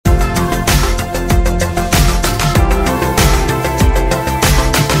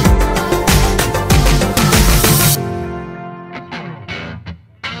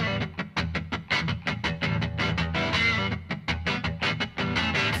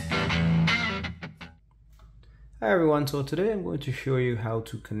Hi everyone, so today I'm going to show you how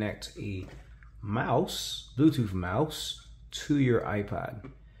to connect a mouse, Bluetooth mouse, to your iPad.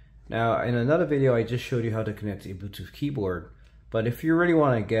 Now in another video I just showed you how to connect a Bluetooth keyboard, but if you really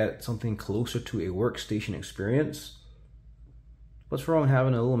want to get something closer to a workstation experience, what's wrong with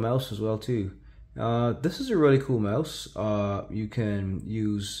having a little mouse as well too? This is a really cool mouse. You can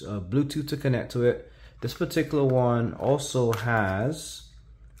use Bluetooth to connect to it. This particular one also has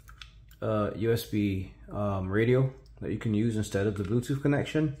USB radio that you can use instead of the Bluetooth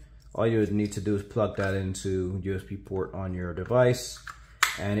connection. All you would need to do is plug that into USB port on your device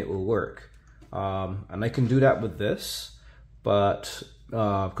and it will work. And I can do that with this, but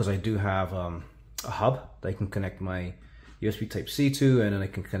because I do have a hub that I can connect my USB Type-C to, and then I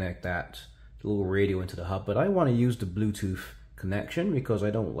can connect that little radio into the hub. But I want to use the Bluetooth connection because I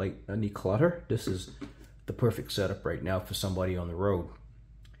don't like any clutter. This is the perfect setup right now for somebody on the road.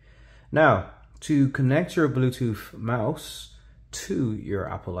 Now, to connect your Bluetooth mouse to your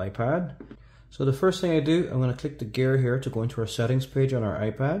Apple iPad, so the first thing I do, I'm going to click the gear here to go into our settings page on our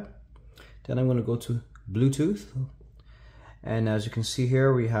iPad. Then I'm going to go to Bluetooth, and as you can see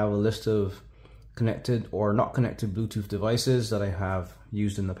here, we have a list of connected or not connected Bluetooth devices that I have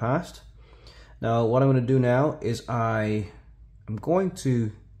used in the past. Now what I'm going to do now is I'm going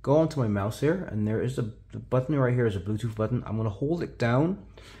to go onto my mouse here, and there is the button right here is a Bluetooth button. I'm going to hold it down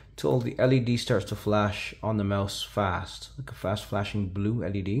till the LED starts to flash on the mouse fast, like a fast flashing blue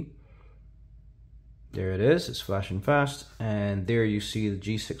LED. There it is, it's flashing fast, and there you see the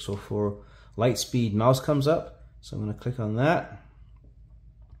G604 Lightspeed mouse comes up. So I'm going to click on that,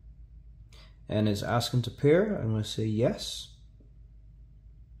 and it's asking to pair. I'm going to say yes.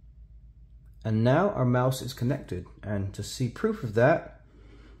 And now our mouse is connected, and to see proof of that,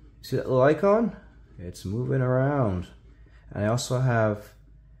 see that little icon? It's moving around. And I also have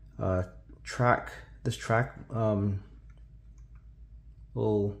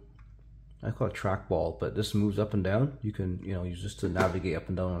little, I call it trackball, but this moves up and down. You can use this to navigate up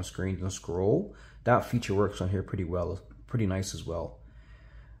and down on screens and scroll. That feature works on here pretty well, pretty nice as well.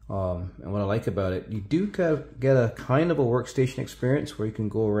 And what I like about it, you do get a kind of a workstation experience where you can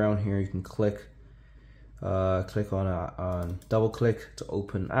go around here. You can click on double click to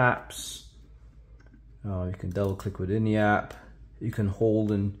open apps. You can double click within the app. You can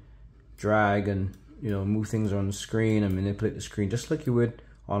hold and drag and move things on the screen and manipulate the screen just like you would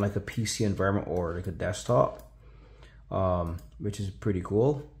on like a PC environment or like a desktop, which is pretty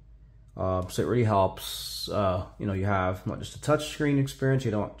cool. So it really helps. You have not just a touch screen experience. You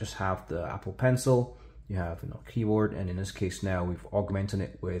don't just have the Apple Pencil. You have keyboard, and in this case now we've augmented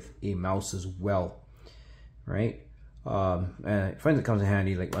it with a mouse as well, right? And I find it comes in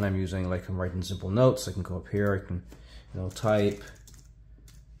handy like when I'm using, like I'm writing simple notes. I can go up here. I can type,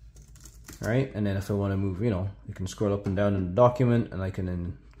 right? And then if I want to move, I can scroll up and down in the document, and I can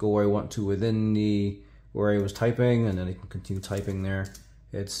then go where I want to within where I was typing, and then I can continue typing there.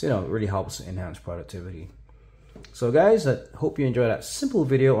 It's, it really helps enhance productivity. So guys, I hope you enjoyed that simple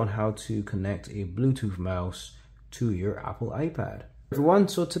video on how to connect a Bluetooth mouse to your Apple iPad. Everyone,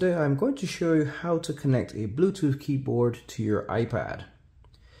 so today I'm going to show you how to connect a Bluetooth keyboard to your iPad.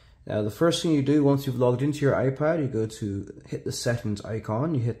 Now the first thing you do once you've logged into your iPad, you go to hit the settings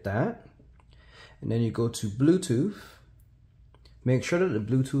icon, you hit that, and then you go to Bluetooth. Make sure that the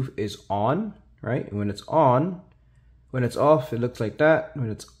Bluetooth is on, right? And when it's on, when it's off, it looks like that. When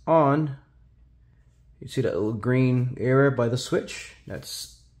it's on, you see that little green area by the switch.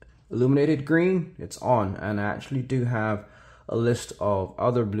 That's illuminated green. It's on. And I actually do have a list of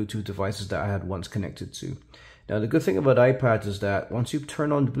other Bluetooth devices that I had once connected to. Now, the good thing about iPads is that once you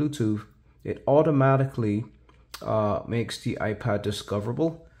turn on the Bluetooth, it automatically makes the iPad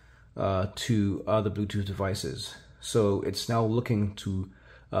discoverable to other Bluetooth devices. So it's now looking to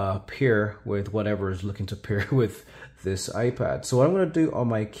pair with whatever is looking to pair with this iPad. So what I'm going to do on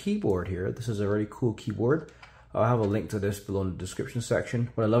my keyboard here, this is a really cool keyboard. I'll have a link to this below in the description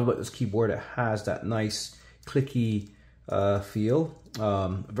section. What I love about this keyboard, it has that nice clicky feel,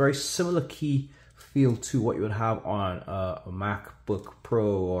 very similar key feel to what you would have on a MacBook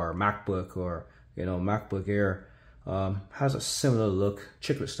Pro or MacBook or MacBook Air. Has a similar look,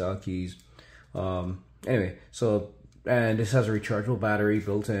 chiclet style keys. Anyway, so, and this has a rechargeable battery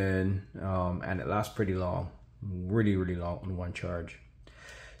built in, and it lasts pretty long, really long on one charge.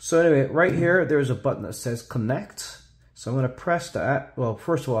 So anyway, right here there's a button that says connect. So I'm going to press that. Well,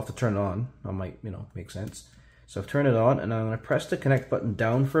 first of all I have to turn it on. That might make sense. So I've turned it on, and I'm going to press the connect button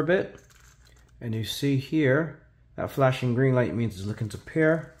down for a bit, and you see here that flashing green light means it's looking to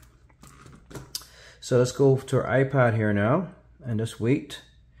pair. So let's go to our iPad here now and just wait.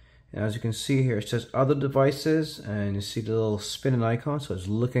 And as you can see here, it says other devices, and you see the little spinning icon, so it's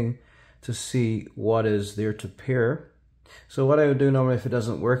looking to see what is there to pair. So what I would do normally if it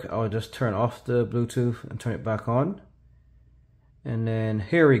doesn't work, I would just turn off the Bluetooth and turn it back on. And then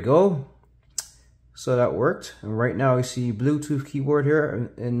here we go. So that worked. And right now you see Bluetooth keyboard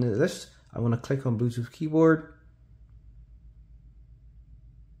here in the list. I'm going to click on Bluetooth keyboard.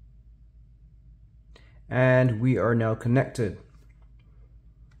 And we are now connected.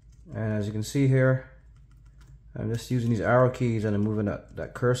 And as you can see here, I'm just using these arrow keys and I'm moving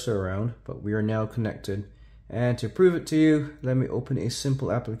that cursor around, but we are now connected. And to prove it to you, let me open a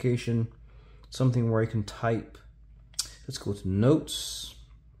simple application, something where I can type. Let's go to notes.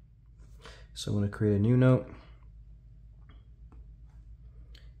 So I'm going to create a new note.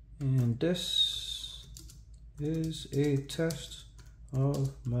 And this is a test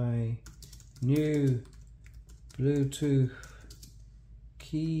of my new Bluetooth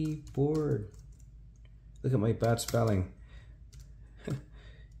keyboard. Look at my bad spelling.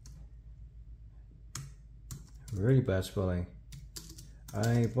 Really bad spelling.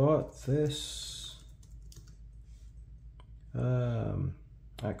 I bought this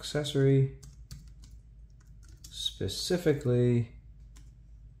accessory specifically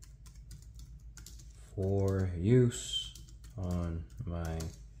for use on my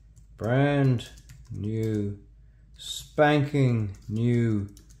brand new spanking new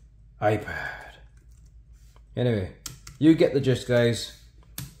iPad. Anyway, you get the gist, guys.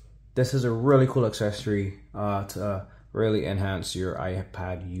 This is a really cool accessory to really enhance your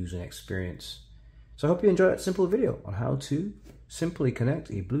iPad using experience. So I hope you enjoyed that simple video on how to simply connect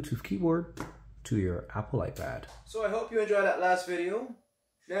a Bluetooth keyboard to your Apple iPad. So I hope you enjoyed that last video.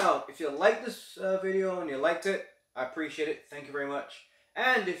 Now, if you liked this video and you liked it, I appreciate it. Thank you very much.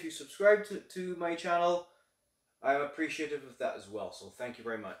 And if you subscribe to my channel, I'm appreciative of that as well. So thank you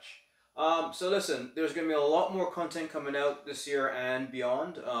very much. So listen, there's going to be a lot more content coming out this year and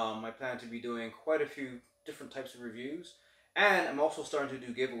beyond. I plan to be doing quite a few different types of reviews. And I'm also starting to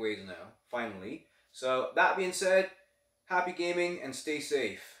do giveaways now, finally. So that being said, happy gaming and stay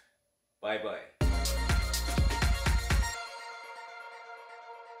safe. Bye-bye.